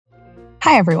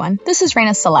Hi everyone, this is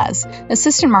Reina Salez,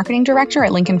 Assistant Marketing Director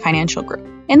at Lincoln Financial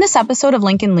Group. In this episode of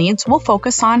Lincoln Leads, we'll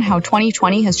focus on how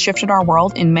 2020 has shifted our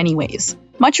world in many ways,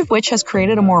 much of which has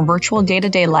created a more virtual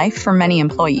day-to-day life for many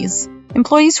employees.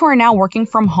 Employees who are now working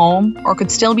from home or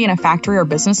could still be in a factory or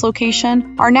business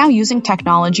location are now using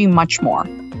technology much more,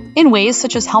 in ways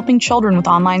such as helping children with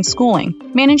online schooling,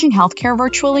 managing healthcare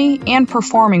virtually, and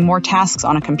performing more tasks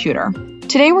on a computer.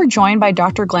 Today, we're joined by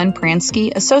Dr. Glenn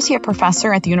Pransky, Associate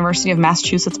Professor at the University of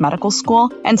Massachusetts Medical School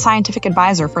and Scientific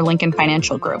Advisor for Lincoln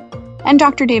Financial Group, and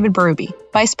Dr. David Berube,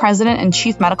 Vice President and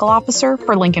Chief Medical Officer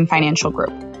for Lincoln Financial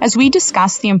Group, as we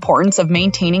discuss the importance of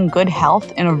maintaining good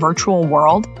health in a virtual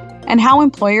world and how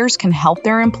employers can help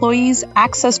their employees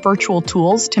access virtual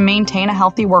tools to maintain a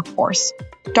healthy workforce.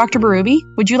 Dr. Berube,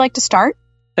 would you like to start?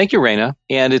 Thank you, Reina.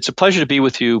 And it's a pleasure to be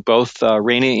with you, both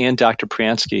Reina and Dr.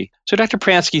 Pransky. So, Dr.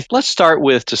 Pransky, let's start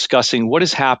with discussing what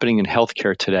is happening in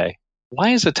healthcare today. Why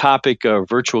is the topic of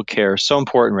virtual care so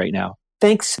important right now?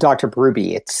 Thanks, Dr.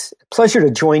 Berube. It's a pleasure to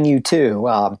join you, too.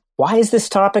 Why is this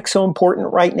topic so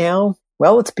important right now?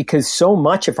 Well, it's because so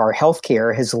much of our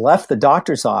healthcare has left the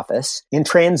doctor's office and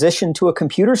transitioned to a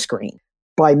computer screen.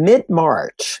 By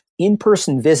mid-March,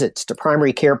 in-person visits to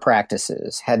primary care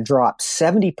practices had dropped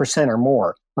 70% or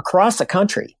more across the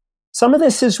country. Some of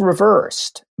this is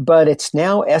reversed, but it's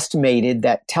now estimated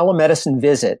that telemedicine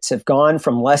visits have gone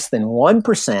from less than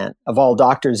 1% of all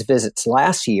doctors' visits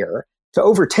last year to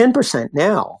over 10%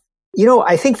 now.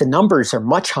 I think the numbers are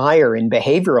much higher in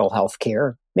behavioral health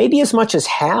care. Maybe as much as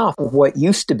half of what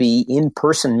used to be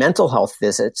in-person mental health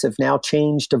visits have now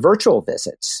changed to virtual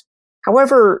visits.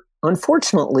 However,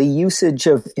 unfortunately, usage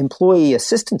of employee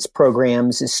assistance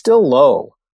programs is still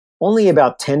low. Only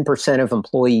about 10% of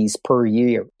employees per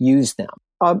year use them.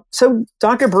 So,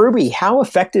 Dr. Berube, how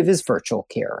effective is virtual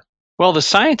care? Well, the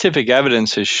scientific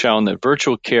evidence has shown that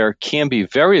virtual care can be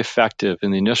very effective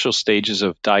in the initial stages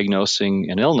of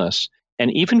diagnosing an illness, and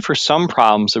even for some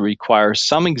problems that require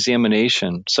some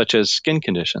examination, such as skin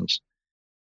conditions.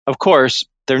 Of course,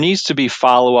 there needs to be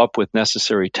follow-up with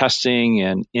necessary testing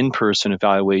and in-person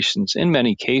evaluations in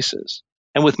many cases.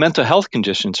 And with mental health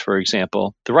conditions, for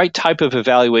example, the right type of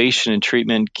evaluation and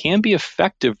treatment can be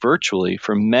effective virtually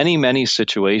for many, many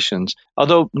situations,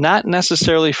 although not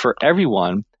necessarily for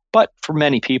everyone, but for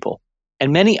many people.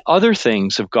 And many other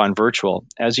things have gone virtual.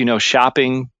 As you know,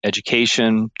 shopping,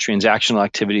 education, transactional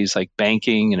activities like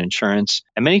banking and insurance,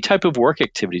 and many type of work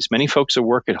activities. Many folks are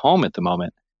work at home at the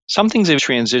moment. Some things have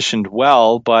transitioned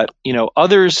well, but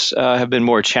others have been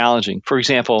more challenging. For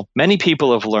example, many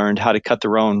people have learned how to cut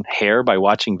their own hair by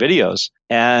watching videos,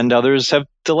 and others have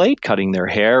delayed cutting their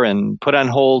hair and put on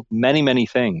hold many, many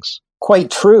things.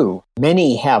 Quite true.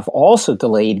 Many have also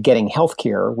delayed getting health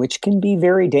care, which can be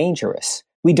very dangerous.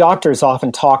 We doctors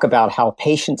often talk about how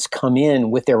patients come in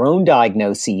with their own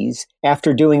diagnoses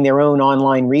after doing their own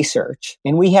online research,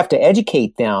 and we have to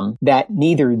educate them that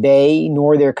neither they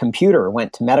nor their computer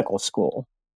went to medical school.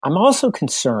 I'm also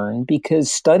concerned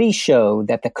because studies show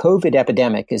that the COVID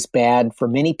epidemic is bad for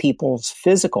many people's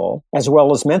physical as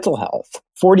well as mental health.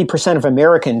 40% of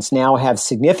Americans now have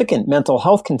significant mental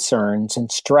health concerns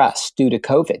and stress due to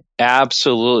COVID.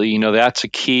 Absolutely. That's a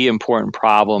key important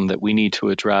problem that we need to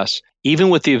address.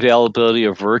 Even with the availability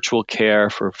of virtual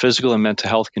care for physical and mental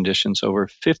health conditions, over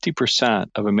 50%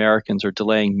 of Americans are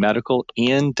delaying medical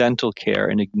and dental care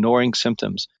and ignoring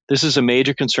symptoms. This is a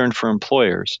major concern for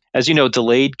employers. As you know,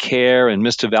 delayed care and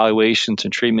missed evaluations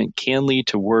and treatment can lead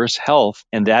to worse health,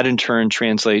 and that in turn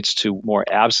translates to more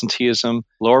absenteeism,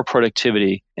 lower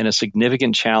productivity, and a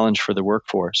significant challenge for the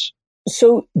workforce.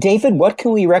 So, David, what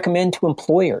can we recommend to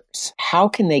employers? How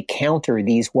can they counter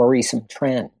these worrisome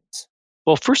trends?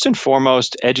 Well, first and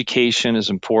foremost, education is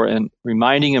important.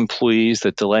 Reminding employees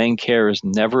that delaying care is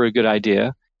never a good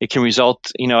idea. It can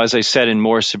result, as I said, in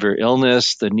more severe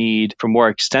illness. The need for more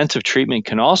extensive treatment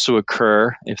can also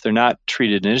occur if they're not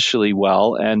treated initially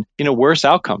well and, worse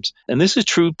outcomes. And this is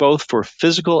true both for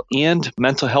physical and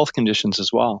mental health conditions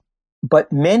as well.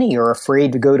 But many are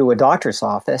afraid to go to a doctor's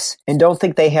office and don't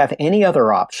think they have any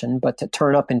other option but to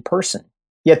turn up in person.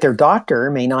 Yet their doctor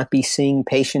may not be seeing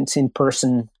patients in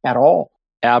person at all.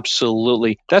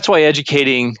 Absolutely. That's why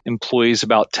educating employees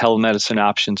about telemedicine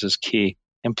options is key.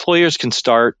 Employers can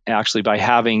start actually by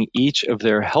having each of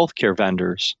their healthcare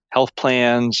vendors, health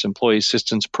plans, employee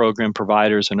assistance program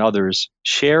providers, and others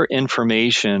share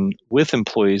information with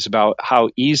employees about how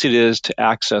easy it is to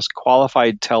access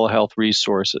qualified telehealth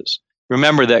resources.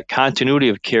 Remember that continuity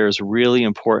of care is really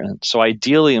important. So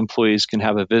ideally, employees can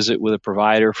have a visit with a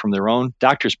provider from their own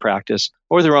doctor's practice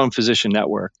or their own physician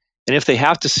network. And if they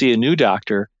have to see a new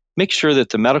doctor, make sure that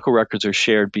the medical records are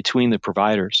shared between the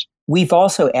providers. We've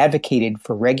also advocated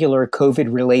for regular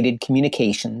COVID-related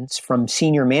communications from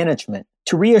senior management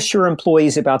to reassure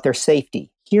employees about their safety.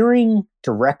 Hearing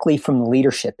directly from the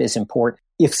leadership is important.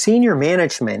 If senior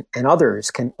management and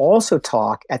others can also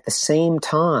talk at the same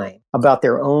time about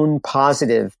their own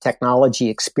positive technology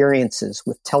experiences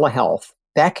with telehealth,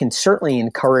 that can certainly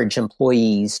encourage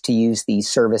employees to use these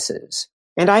services.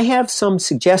 And I have some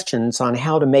suggestions on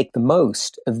how to make the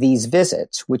most of these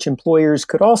visits, which employers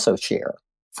could also share.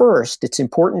 First, it's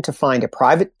important to find a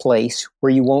private place where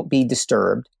you won't be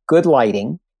disturbed, good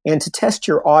lighting, and to test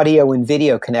your audio and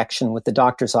video connection with the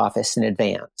doctor's office in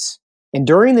advance. And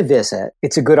during the visit,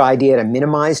 it's a good idea to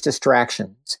minimize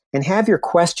distractions and have your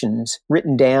questions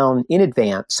written down in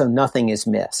advance so nothing is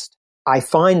missed. I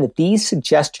find that these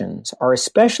suggestions are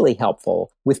especially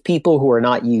helpful with people who are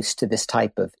not used to this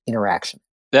type of interaction.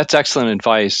 That's excellent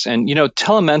advice. And,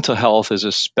 telemental health is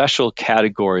a special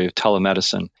category of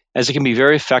telemedicine, as it can be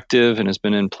very effective and has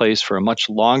been in place for a much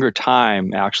longer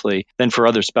time, actually, than for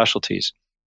other specialties.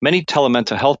 Many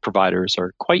telemental health providers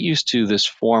are quite used to this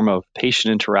form of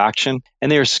patient interaction, and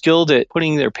they are skilled at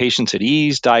putting their patients at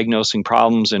ease, diagnosing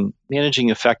problems, and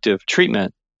managing effective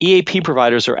treatment. EAP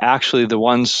providers are actually the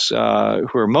ones who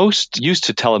are most used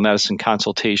to telemedicine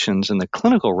consultations in the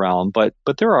clinical realm, but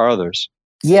there are others.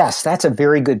 Yes, that's a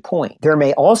very good point. There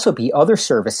may also be other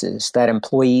services that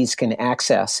employees can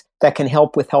access that can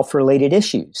help with health-related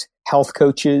issues. Health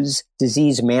coaches,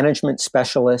 disease management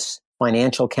specialists,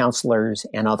 financial counselors,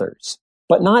 and others.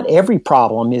 But not every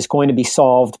problem is going to be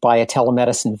solved by a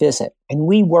telemedicine visit, and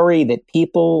we worry that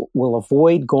people will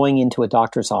avoid going into a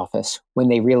doctor's office when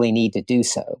they really need to do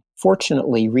so.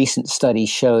 Fortunately, recent studies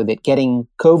show that getting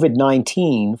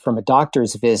COVID-19 from a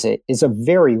doctor's visit is a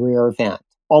very rare event.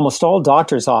 Almost all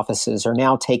doctor's offices are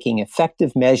now taking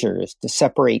effective measures to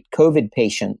separate COVID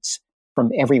patients from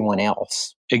everyone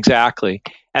else. Exactly.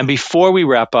 And before we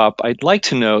wrap up, I'd like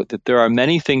to note that there are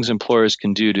many things employers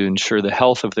can do to ensure the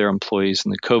health of their employees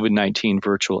in the COVID-19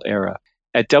 virtual era.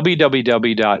 At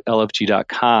www.lfg.com,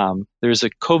 there's a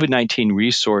COVID-19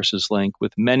 resources link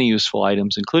with many useful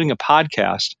items, including a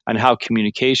podcast on how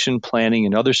communication, planning,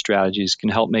 and other strategies can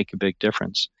help make a big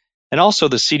difference. And also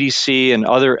the CDC and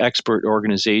other expert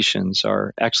organizations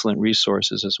are excellent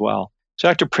resources as well. So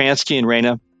Dr. Pransky and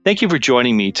Raina, thank you for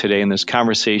joining me today in this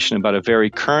conversation about a very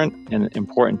current and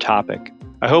important topic.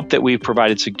 I hope that we've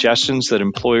provided suggestions that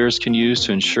employers can use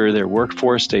to ensure their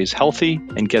workforce stays healthy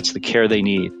and gets the care they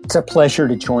need. It's a pleasure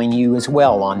to join you as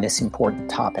well on this important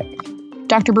topic.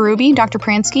 Dr. Berube, Dr.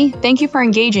 Pransky, thank you for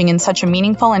engaging in such a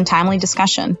meaningful and timely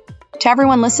discussion. To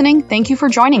everyone listening, thank you for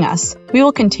joining us. We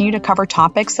will continue to cover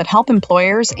topics that help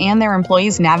employers and their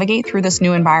employees navigate through this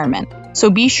new environment. So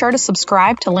be sure to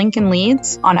subscribe to Lincoln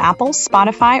Leads on Apple,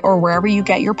 Spotify, or wherever you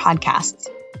get your podcasts.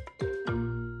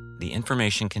 The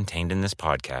information contained in this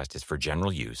podcast is for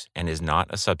general use and is not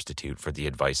a substitute for the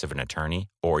advice of an attorney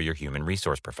or your human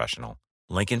resource professional.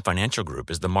 Lincoln Financial Group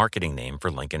is the marketing name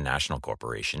for Lincoln National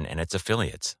Corporation and its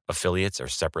affiliates. Affiliates are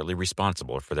separately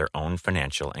responsible for their own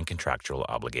financial and contractual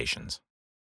obligations.